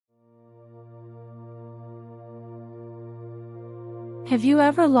Have you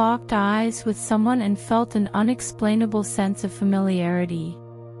ever locked eyes with someone and felt an unexplainable sense of familiarity?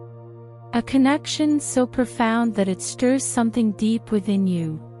 A connection so profound that it stirs something deep within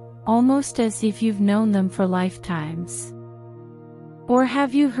you, almost as if you've known them for lifetimes. Or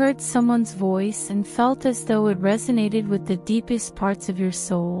have you heard someone's voice and felt as though it resonated with the deepest parts of your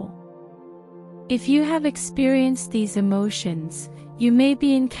soul? If you have experienced these emotions, you may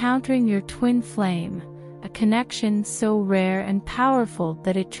be encountering your twin flame, a connection so rare and powerful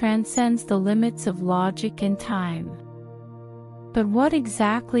that it transcends the limits of logic and time. But what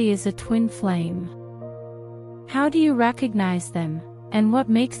exactly is a twin flame? How do you recognize them, and what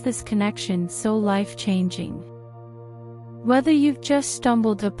makes this connection so life-changing? Whether you've just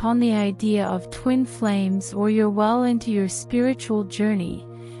stumbled upon the idea of twin flames or you're well into your spiritual journey,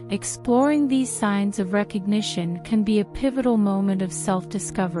 exploring these signs of recognition can be a pivotal moment of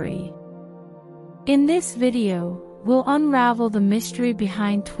self-discovery. In this video, we'll unravel the mystery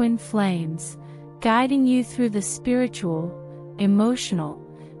behind twin flames, guiding you through the spiritual, emotional,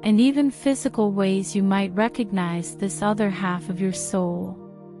 and even physical ways you might recognize this other half of your soul.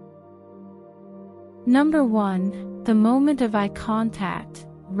 Number 1. The moment of eye contact,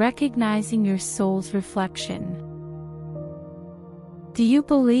 recognizing your soul's reflection. Do you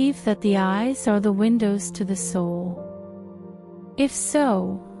believe that the eyes are the windows to the soul? If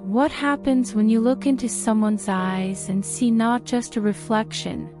so, what happens when you look into someone's eyes and see not just a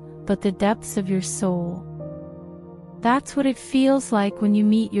reflection, but the depths of your soul? That's what it feels like when you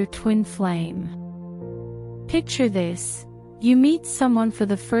meet your twin flame. Picture this: you meet someone for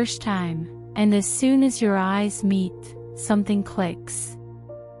the first time, and as soon as your eyes meet, something clicks.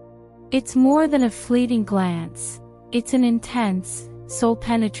 It's more than a fleeting glance, it's an intense,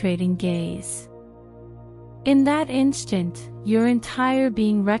 soul-penetrating gaze. In that instant, your entire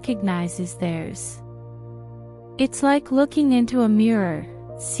being recognizes theirs. It's like looking into a mirror,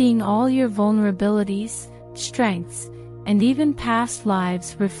 seeing all your vulnerabilities, strengths, and even past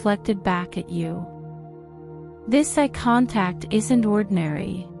lives reflected back at you. This eye contact isn't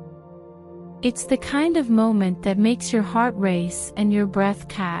ordinary. It's the kind of moment that makes your heart race and your breath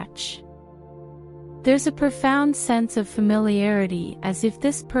catch. There's a profound sense of familiarity, as if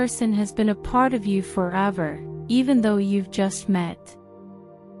this person has been a part of you forever, even though you've just met.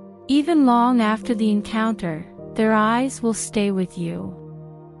 Even long after the encounter, their eyes will stay with you.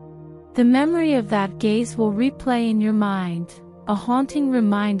 The memory of that gaze will replay in your mind, a haunting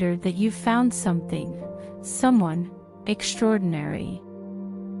reminder that you found someone, extraordinary.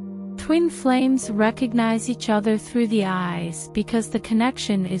 Twin flames recognize each other through the eyes because the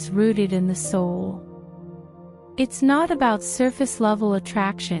connection is rooted in the soul. It's not about surface-level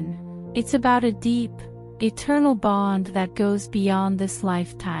attraction, it's about a deep, eternal bond that goes beyond this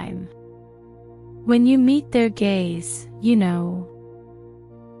lifetime. When you meet their gaze, you know.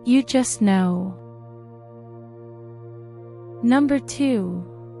 You just know. Number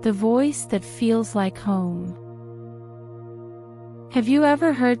 2. The voice that feels like home. Have you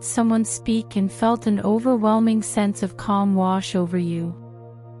ever heard someone speak and felt an overwhelming sense of calm wash over you?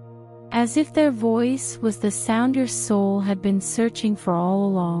 As if their voice was the sound your soul had been searching for all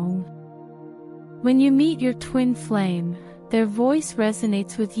along. When you meet your twin flame, their voice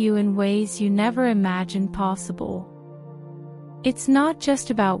resonates with you in ways you never imagined possible. It's not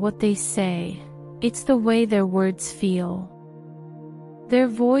just about what they say, it's the way their words feel. Their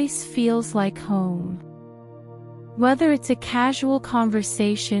voice feels like home. Whether it's a casual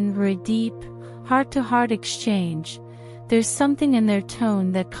conversation or a deep, heart-to-heart exchange, there's something in their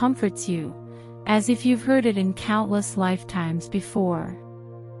tone that comforts you, as if you've heard it in countless lifetimes before.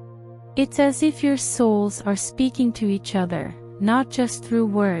 It's as if your souls are speaking to each other, not just through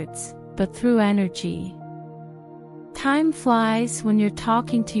words, but through energy. Time flies when you're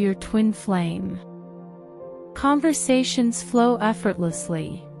talking to your twin flame. Conversations flow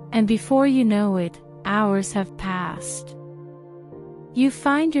effortlessly, and before you know it, hours have passed. You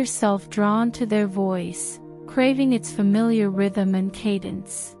find yourself drawn to their voice, craving its familiar rhythm and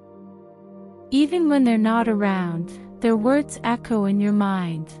cadence. Even when they're not around, their words echo in your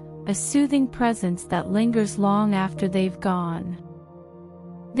mind, a soothing presence that lingers long after they've gone.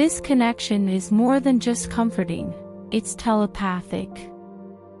 This connection is more than just comforting, it's telepathic.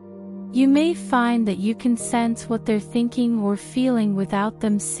 You may find that you can sense what they're thinking or feeling without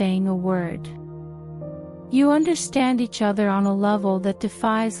them saying a word. You understand each other on a level that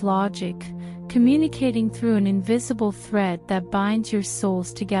defies logic, communicating through an invisible thread that binds your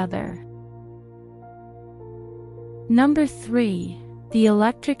souls together. Number 3. The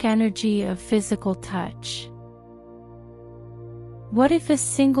electric energy of physical touch. What if a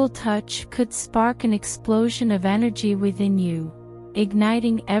single touch could spark an explosion of energy within you,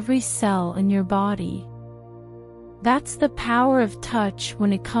 igniting every cell in your body. That's the power of touch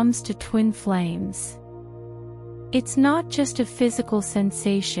when it comes to twin flames. It's not just a physical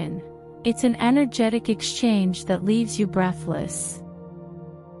sensation, it's an energetic exchange that leaves you breathless.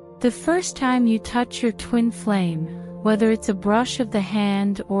 The first time you touch your twin flame, whether it's a brush of the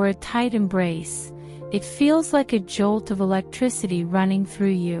hand or a tight embrace, it feels like a jolt of electricity running through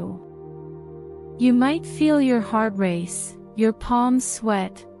you. You might feel your heart race, your palms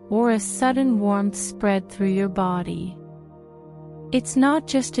sweat, or a sudden warmth spread through your body. It's not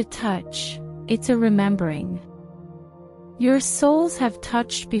just a touch, it's a remembering. Your souls have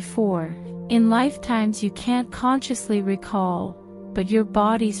touched before, in lifetimes you can't consciously recall, but your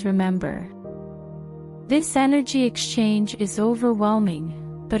bodies remember. This energy exchange is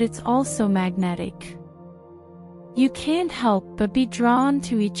overwhelming, but it's also magnetic. You can't help but be drawn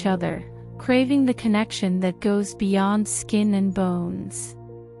to each other, craving the connection that goes beyond skin and bones.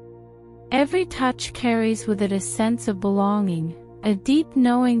 Every touch carries with it a sense of belonging, a deep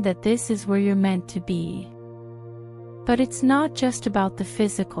knowing that this is where you're meant to be. But it's not just about the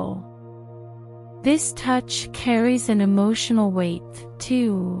physical. This touch carries an emotional weight,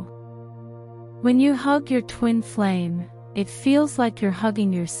 too. When you hug your twin flame, it feels like you're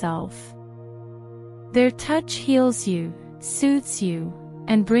hugging yourself. Their touch heals you, soothes you,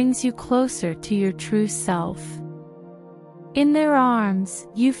 and brings you closer to your true self. In their arms,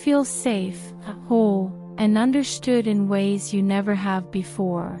 you feel safe, whole, and understood in ways you never have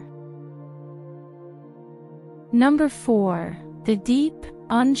before. Number 4. The deep,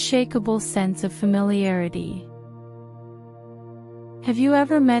 unshakable sense of familiarity. Have you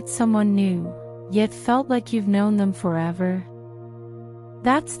ever met someone new, yet felt like you've known them forever?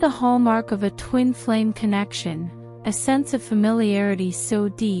 That's the hallmark of a twin flame connection, a sense of familiarity so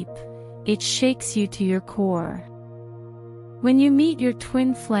deep, it shakes you to your core. When you meet your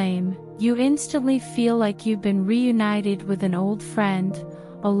twin flame, you instantly feel like you've been reunited with an old friend,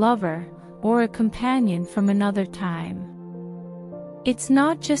 a lover, or a companion from another time. It's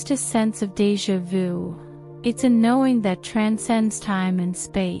not just a sense of déjà vu, it's a knowing that transcends time and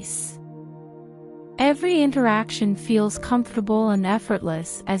space. Every interaction feels comfortable and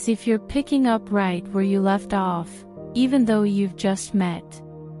effortless, as if you're picking up right where you left off, even though you've just met.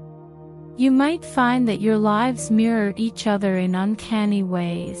 You might find that your lives mirror each other in uncanny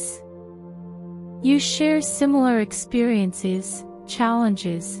ways. You share similar experiences,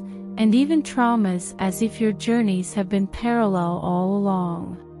 challenges, and even traumas, as if your journeys have been parallel all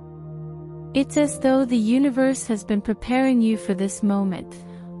along. It's as though the universe has been preparing you for this moment,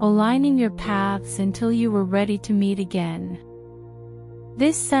 aligning your paths until you were ready to meet again.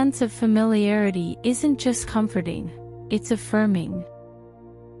 This sense of familiarity isn't just comforting, it's affirming.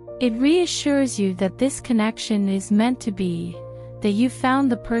 It reassures you that this connection is meant to be, that you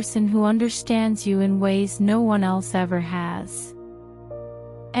found the person who understands you in ways no one else ever has.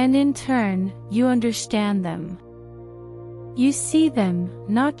 And in turn, you understand them. You see them,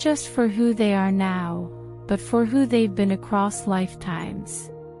 not just for who they are now, but for who they've been across lifetimes.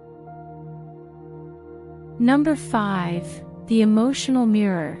 Number 5. The emotional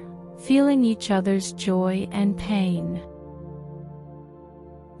mirror, feeling each other's joy and pain.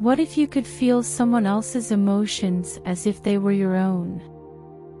 What if you could feel someone else's emotions as if they were your own?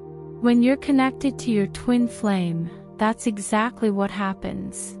 When you're connected to your twin flame, that's exactly what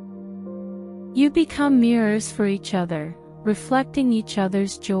happens. You become mirrors for each other, reflecting each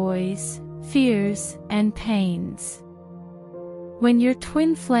other's joys, fears, and pains. When your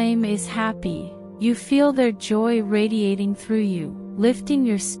twin flame is happy, you feel their joy radiating through you, lifting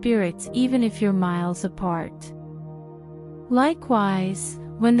your spirits even if you're miles apart. Likewise,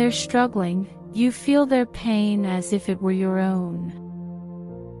 when they're struggling, you feel their pain as if it were your own.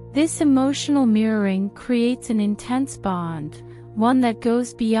 This emotional mirroring creates an intense bond, one that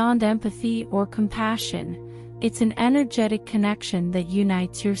goes beyond empathy or compassion. It's an energetic connection that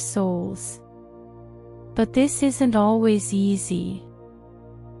unites your souls. But this isn't always easy.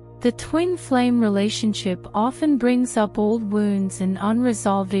 The twin flame relationship often brings up old wounds and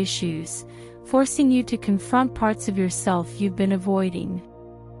unresolved issues, forcing you to confront parts of yourself you've been avoiding.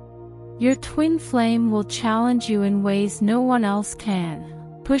 Your twin flame will challenge you in ways no one else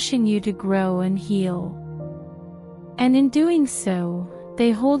can, pushing you to grow and heal. And in doing so,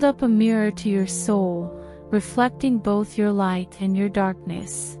 they hold up a mirror to your soul, reflecting both your light and your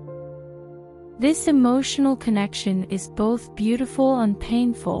darkness. This emotional connection is both beautiful and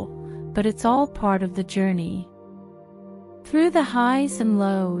painful, but it's all part of the journey. Through the highs and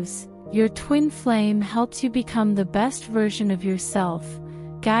lows, your twin flame helps you become the best version of yourself,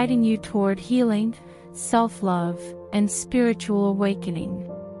 guiding you toward healing, self-love, and spiritual awakening.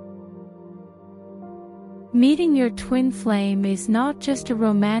 Meeting your twin flame is not just a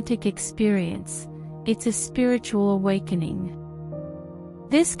romantic experience, it's a spiritual awakening.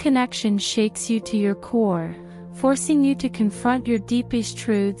 This connection shakes you to your core, forcing you to confront your deepest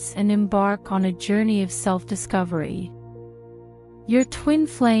truths and embark on a journey of self-discovery. Your twin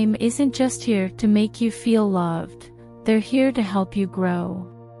flame isn't just here to make you feel loved, they're here to help you grow.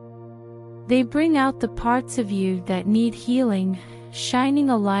 They bring out the parts of you that need healing, shining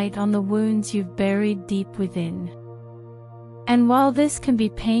a light on the wounds you've buried deep within. And while this can be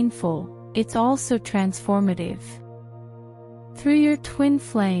painful, it's also transformative. Through your twin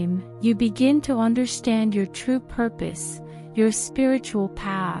flame, you begin to understand your true purpose, your spiritual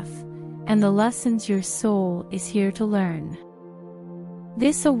path, and the lessons your soul is here to learn.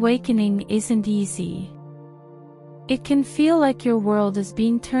 This awakening isn't easy. It can feel like your world is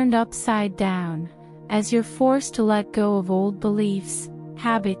being turned upside down, as you're forced to let go of old beliefs,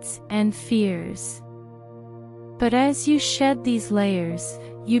 habits, and fears. But as you shed these layers,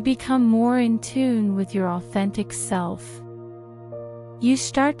 you become more in tune with your authentic self. You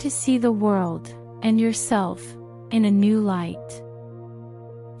start to see the world, and yourself, in a new light.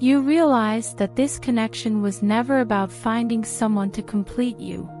 You realize that this connection was never about finding someone to complete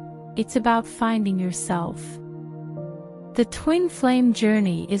you, it's about finding yourself. The twin flame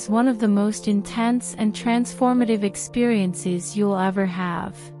journey is one of the most intense and transformative experiences you'll ever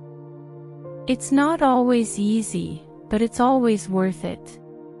have. It's not always easy, but it's always worth it.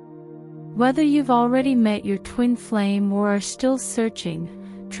 Whether you've already met your twin flame or are still searching,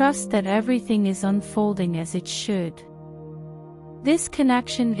 trust that everything is unfolding as it should. This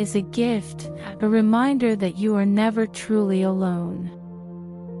connection is a gift, a reminder that you are never truly alone.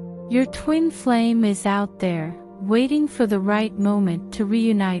 Your twin flame is out there, waiting for the right moment to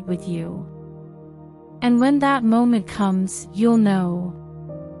reunite with you. And when that moment comes, you'll know.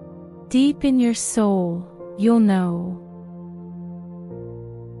 Deep in your soul, you'll know.